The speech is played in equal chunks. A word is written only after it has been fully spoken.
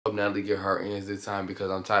hope Natalie get her ends this time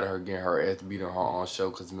because I'm tired of her getting her ass beat on her own show.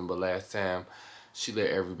 Because remember last time she let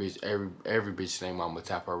every bitch named Mama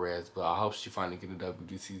tap her ass. But I hope she finally get a W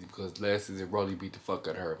this season because last season Rollie beat the fuck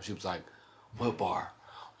out of her. She was like, what bar?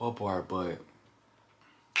 What bar? But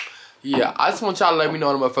yeah, I just want y'all to let me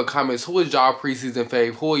know in the motherfucking comments, who is y'all preseason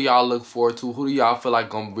fave? Who y'all look forward to? Who do y'all feel like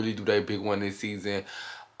gonna really do that big one this season?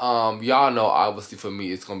 Y'all know obviously for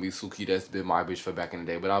me it's gonna be Suki. That's been my bitch for back in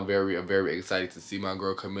the day. But I'm very excited to see my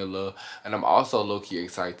girl Camilla, and I'm also low key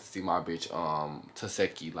excited to see my bitch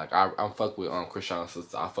Taseki. Like I'm fuck with Krishan's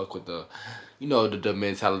sister. I fuck with the, you know, the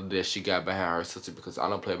mentality that she got behind her sister because I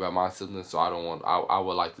don't play by my siblings, so I don't want. I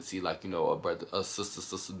would like to see like, you know, a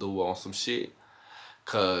sister duo on some shit,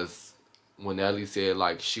 cause when Natalie said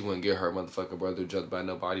like she wouldn't get her motherfucking brother jumped by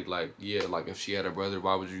nobody, like yeah, like if she had a brother,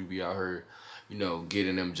 why would you be out here, you know,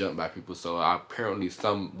 getting them jumped by people? So apparently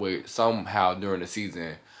somehow during the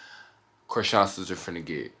season, Krishan's sister finna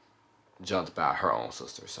get jumped by her own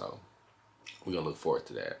sister. So we're gonna look forward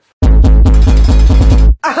to that.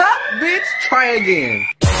 Bitch, try again.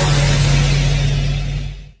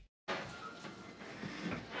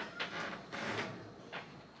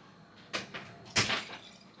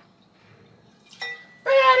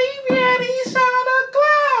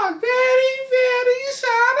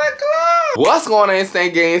 What's going on,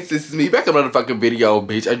 Insane Games? This is me back in another fucking video,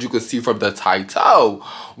 bitch. As you can see from the title,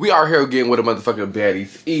 we are here again with a motherfucking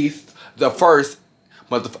Baddies East, the first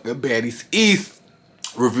motherfucking Baddies East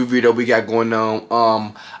review video we got going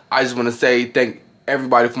on. I just want to say thank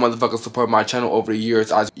everybody for motherfucking supporting my channel over the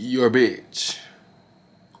years. Your bitch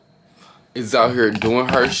is out here doing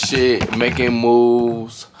her shit, making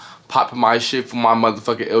moves, popping my shit for my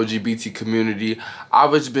motherfucking LGBT community.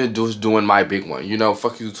 I've just been just doing my big one, you know,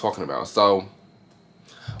 fuck you talking about. So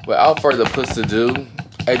without further ado,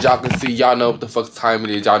 as y'all can see, y'all know what the fuck time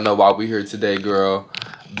it is. Y'all know why we here today, girl.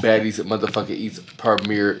 Baddies motherfucking East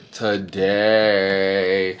premiere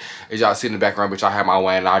today. As y'all see in the background, bitch, I have my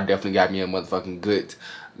wine. I definitely got me a motherfucking good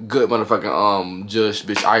motherfucking jush,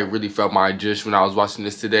 bitch. I really felt my jush when I was watching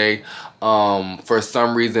this today. For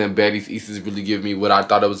some reason Baddies East is really giving me what I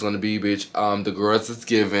thought it was gonna be, bitch. The girls is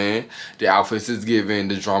giving, the outfits is giving,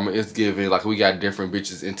 the drama is giving. Like we got different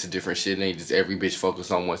bitches into different shit, and ain't just every bitch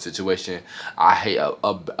focused on one situation. I hate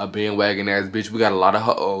a bandwagon ass bitch. We got a lot of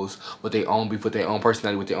hoes with their own beef, with their own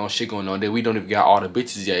personality, with their own shit going on. Then we don't even got all the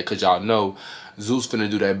bitches yet, cause y'all know Zeus finna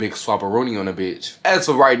do that big swapperoni on a bitch. As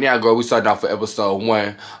for right now, girl, we starting off for episode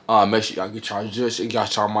 1. Make sure y'all get y'all judge and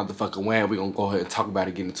got y'all motherfucking win. We gonna go ahead and talk about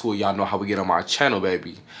it, get into it. Y'all know how we get on my channel,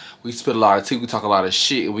 baby. We spit a lot of tea, we talk a lot of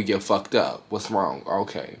shit, and we get fucked up. What's wrong?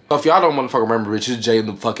 Okay. So if y'all don't motherfucking remember, bitch, it's Jay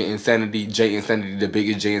the fucking Insanity. Jay Insanity, the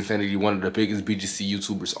biggest Jay Insanity, one of the biggest BGC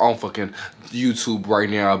YouTubers on fucking YouTube right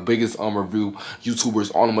now. Biggest review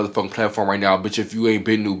YouTubers on the motherfucking platform right now. Bitch, if you ain't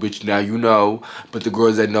been new, bitch, now you know. But the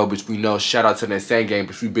girls that know, bitch, we know. Shout out to that Insane Game,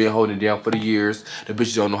 bitch. We been holding it down for the years. The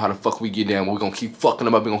bitches don't know how the fuck we get down. But we gonna keep fucking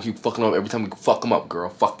them up. We gonna keep fucking them up every time we fuck them up, girl.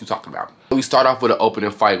 Fuck you talking about. We start off with an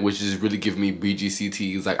opening fight, which is really giving me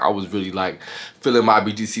BGCTs. Like, I was really, like, feeling my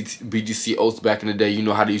BGC oats back in the day. You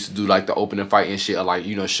know how they used to do, like, the opening fight and shit. Or, like,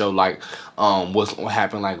 you know, show, like, what's gonna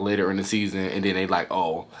happen, like, later in the season. And then they, like,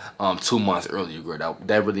 2 months earlier, girl.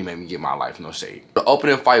 That really made me get my life, no shade. The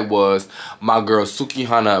opening fight was my girl Suki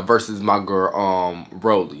versus my girl,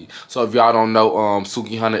 Rollie. So, if y'all don't know,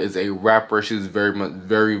 Suki is a rapper. She's very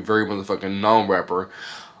motherfucking known rapper.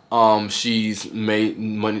 She's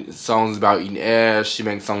made songs about eating ass. She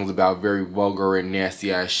makes songs about very vulgar and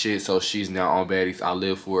nasty ass shit. So she's now on Baddies. I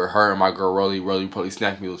live for her and my girl Rollie. Rollie probably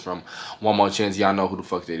snack meals from One More Chance. Y'all know who the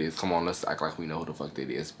fuck that is. Come on, let's act like we know who the fuck that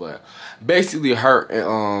is. But basically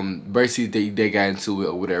her basically they got into it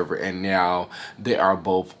or whatever, and now they are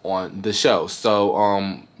both on the show. So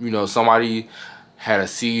you know, somebody had a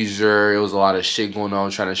seizure. It was a lot of shit going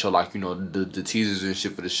on trying to show, like, you know, the teasers and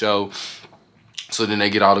shit for the show. So then they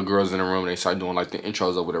get all the girls in the room and they start doing like the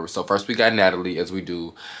intros or whatever. So first we got Natalie, as we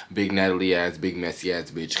do. Big Natalie ass, big messy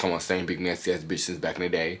ass bitch. Come on, same big messy ass bitch since back in the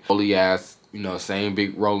day. Rollie ass, you know, same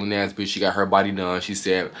big rolling ass bitch. She got her body done. She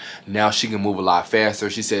said now she can move a lot faster.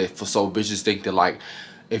 She said so bitches think that, like,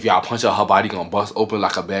 if y'all punch out her body gonna bust open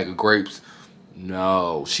like a bag of grapes.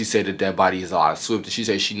 No, she said that body is a lot swifter. She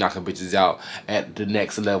said she knocking bitches out at the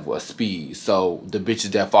next level of speed. So the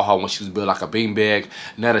bitches that fought her when she was built like a beanbag,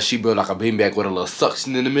 now that she built like a beanbag with a little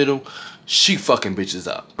suction in the middle, she fucking bitches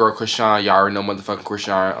up. Girl, Krishan, y'all already know motherfucking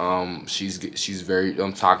Krishan. She's very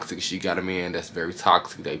toxic. She got a man that's very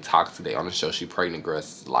toxic. They toxic. They on the show. She pregnant, girl.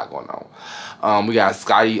 There's a lot going on. We got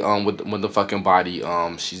Scotty with the fucking body.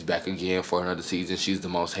 She's back again for another season. She's the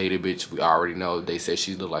most hated bitch. We already know. They said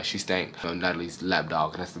she look like she stank. Natalie's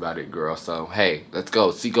lapdog, and that's about it, girl. So hey, let's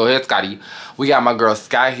go. See, go ahead, Scotty. We got my girl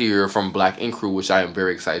Sky here from Black Ink Crew, which I am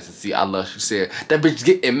very excited to see. I love. She said that bitch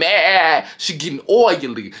getting mad. She getting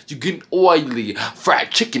oily. You getting oily.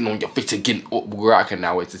 Fried chicken on your face again. Girl, I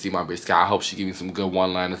cannot wait to see my bitch Sky. I hope she give me some good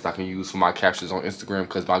one-liners I can use for my captions on Instagram,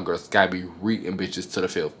 because my girl Sky be reading bitches to the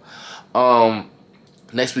filth.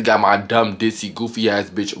 Next we got my dumb, ditzy, goofy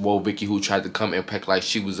ass bitch, Vicky, who tried to come and peck like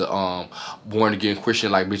she was a born again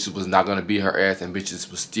Christian, like bitches was not gonna beat her ass, and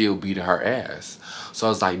bitches was still beating her ass. So I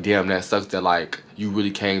was like, damn, that sucks that like you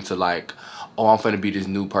really came to like, oh, I'm finna be this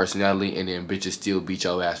new personality, and then bitches still beat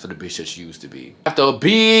your ass for the bitch that you used to be. I have to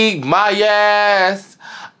beat my ass.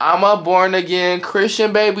 I'm a born again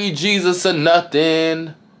Christian, baby, Jesus or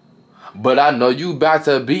nothing. But I know you about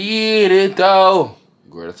to beat it though.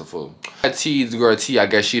 Girl, that's a fool. T's girl T, I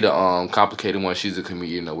guess she the complicated one. She's a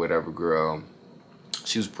comedian or whatever, girl.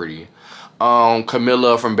 She was pretty.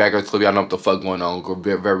 Camilla from Bad Girls Club, y'all know what the fuck going on. Girl,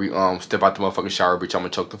 very step out the motherfucking shower, bitch. I'ma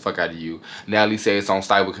choke the fuck out of you. Natalie says it's on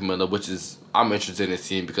site with Camilla, which is I'm interested in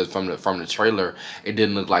seeing, because from the trailer, it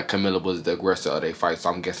didn't look like Camilla was the aggressor of their fight, so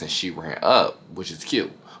I'm guessing she ran up, which is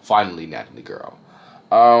cute. Finally, Natalie girl.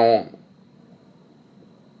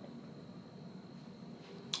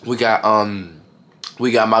 We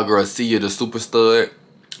got my girl Sia, the super stud.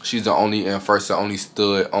 She's the only and first and only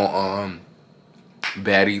stud on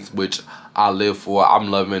Baddies, which I live for. I'm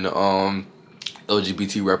loving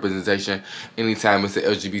LGBT representation. Anytime it's an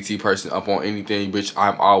LGBT person up on anything, bitch,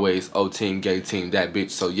 I'm always team, gay team, that bitch.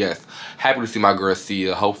 So yes, happy to see my girl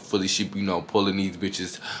Sia. Hopefully she, you know, pulling these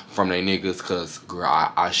bitches from they niggas, cause girl,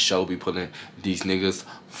 I sure be pulling these niggas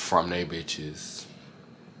from they bitches.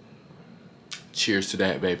 Cheers to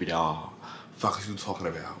that, baby doll. Fuck is you talking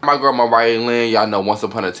about? My girl Mariah Lynn, y'all know once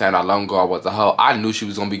upon a time, not long ago, I was a hoe. I knew she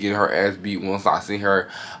was gonna be getting her ass beat once I seen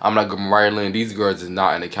her. I'm like, Mariah Lynn, these girls is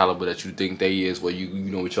not in the caliber that you think they is, where you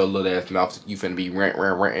know, with your little ass mouth, you finna be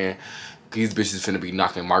ranting. These bitches finna be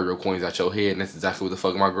knocking Mario coins out your head, and that's exactly what the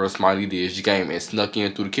fuck my girl Smiley did. She came and snuck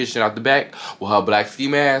in through the kitchen out the back with her black ski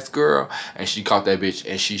mask, girl, and she caught that bitch,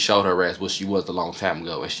 and she showed her ass what she was a long time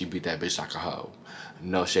ago, and she beat that bitch like a hoe.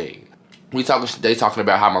 No shade. They talking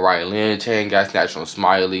about how Mariah Lynn chain got snatched from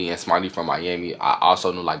Smiley, and Smiley from Miami. I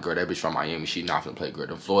also know, like, girl, that bitch from Miami, she not finna play, girl.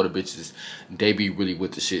 The Florida bitches, they be really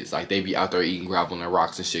with the shits. Like, they be out there eating gravel and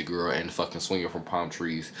rocks and shit, girl, and fucking swinging from palm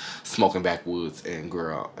trees, smoking backwoods, and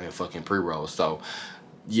girl, and fucking pre-rolls. So,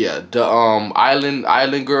 yeah, the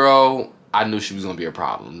island girl, I knew she was gonna be a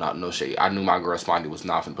problem. No shade. I knew my girl Smiley was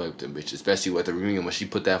not finna play with them bitches, especially with the reunion when she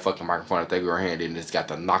put that fucking microphone at that girl hand and just got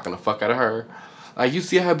the knocking the fuck out of her. Like, you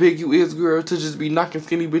see how big you is, girl, to just be knocking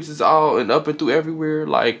skinny bitches all and up and through everywhere.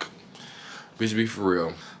 Like, bitch, be for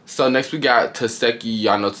real. So next we got Taseki.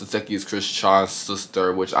 Y'all know Taseki is Krishan's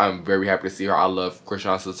sister, which I'm very happy to see her. I love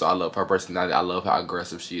Krishan's sister. I love her personality. I love how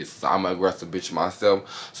aggressive she is. So I'm an aggressive bitch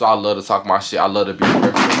myself. So I love to talk my shit. I love to be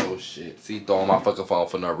aggressive. Oh shit. See, throwing my fucking phone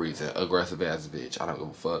for no reason. Aggressive ass bitch. I don't give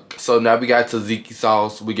a fuck. So now we got Tzatziki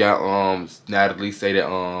sauce. We got Natalie say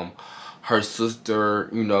that her sister,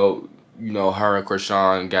 you know, her and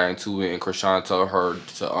Krishan got into it, and Krishan told her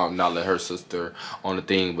to not let her sister on the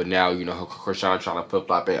thing. But now, you know, Krishan trying to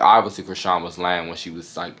flip-flop it. Obviously, Krishan was lying when she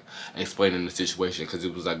was, like, explaining the situation, because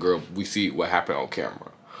it was like, girl, we see what happened on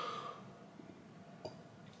camera.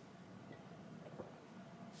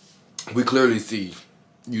 We clearly see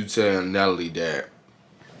you telling Natalie that.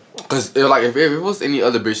 Because, like, if it was any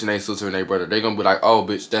other bitch and they sister and they brother, they gonna be like, oh,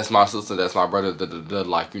 bitch, that's my sister, that's my brother,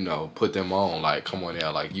 like, you know, put them on. Like, come on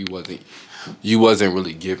now, like, you wasn't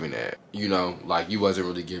really giving that, you know, like, you wasn't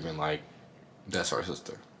really giving, like, that's her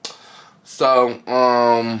sister. So,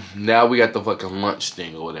 now we got the fucking lunch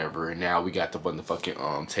thing or whatever, and now we got the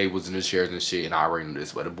fucking tables and the chairs and shit, and I already knew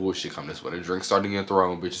this where the bullshit come, this where the drinks starting getting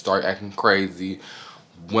thrown, bitches start acting crazy.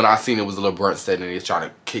 When I seen it was a little brunch setting and they trying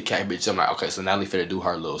to kick cat bitch, I'm like, okay, so Natalie finna do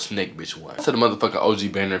her little snake bitch one. To the motherfucking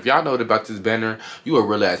OG banner. If y'all know about this banner, you a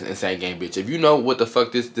real ass insane game bitch. If you know what the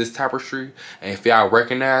fuck this tapestry, and if y'all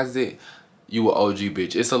recognize it, you a OG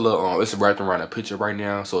bitch. It's a little it's wrapped around a picture right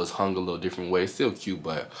now, so it's hung a little different way. It's still cute,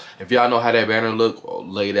 but if y'all know how that banner look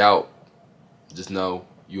laid out, just know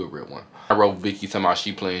you a real one. I wrote Vicky talking about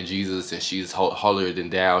she playing Jesus and she's holier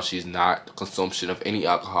than thou. She's not consumption of any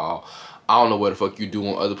alcohol. I don't know what the fuck you do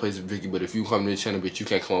on other places, Vicky, but if you come to the channel, bitch, you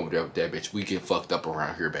can't come over there with that, bitch. We get fucked up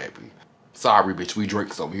around here, baby. Sorry, bitch, we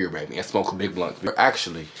drink over here, baby, and smoke big blunts.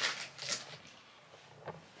 Actually,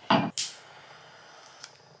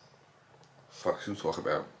 Fuck, she was talking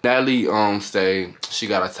about. Natalie say she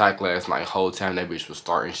got attacked last night. Whole time that bitch was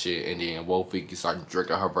starting shit, and then Wolfie started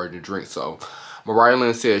drinking her virgin drink. So Mariah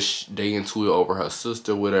Lynn said they into it over her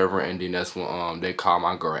sister, whatever, and then that's when they call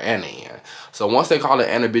my girl Anna in. So once they call her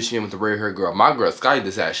Anna bitch in with the red hair girl, my girl Sky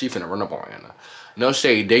decided she finna run up on Anna. No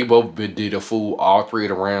shade, they both did a fool all 3 of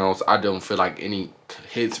the rounds. I don't feel like any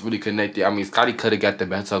hits really connected. I mean, Scotty could have got the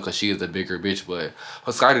better because she is the bigger bitch, but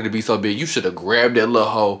for Scotty to be so big, you should have grabbed that little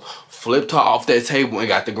hoe, flipped her off that table, and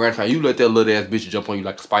got the grand final. You let that little ass bitch jump on you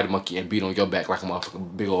like a spider monkey and beat on your back like a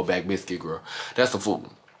motherfucking big old back biscuit, girl. That's a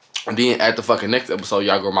fool. And then at the fucking next episode,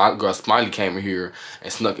 y'all girl, my girl Smiley came in here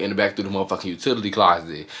and snuck in the back through the motherfucking utility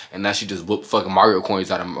closet. And now she just whooped fucking Mario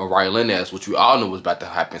coins out of Mariah Lynn ass, which we all knew was about to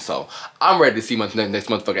happen. So I'm ready to see my next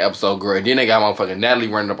motherfucking episode, girl. And then they got motherfucking Natalie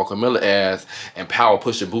running up on Camilla ass and Power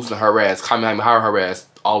pushing, boosting her ass, coming behind her ass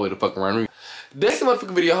all the way to fucking run. This is the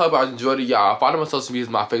motherfucking video. I hope y'all enjoyed it, y'all. Follow my social medias,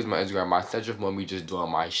 my Facebook, my Instagram, my Snapchat for me just doing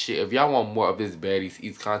my shit. If y'all want more of this Baddies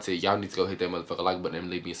East content, y'all need to go hit that motherfucking like button and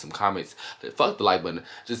leave me some comments. Fuck the like button.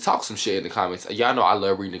 Just talk some shit in the comments. Y'all know I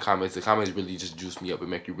love reading the comments. The comments really just juice me up and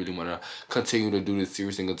make you really want to continue to do this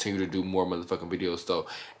series and continue to do more motherfucking videos. So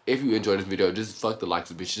if you enjoyed this video, just fuck the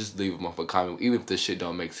likes, bitch. Just leave a motherfucking comment. Even if this shit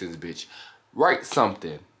don't make sense, bitch. Write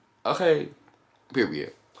something. Okay?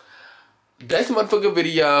 Period. That's the motherfucking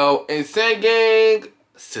video. Insane Gang.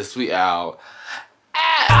 Sis, we out.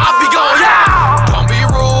 I be going out. Don't be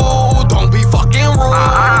rude. Don't be fucking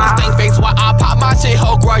rude. Stink face while I pop my shit.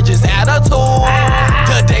 Whole grudges attitude.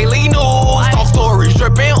 The daily news. Talk stories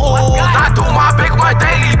dripping ooze. I do my big one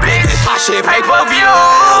daily, bitch. This hot shit pay per view.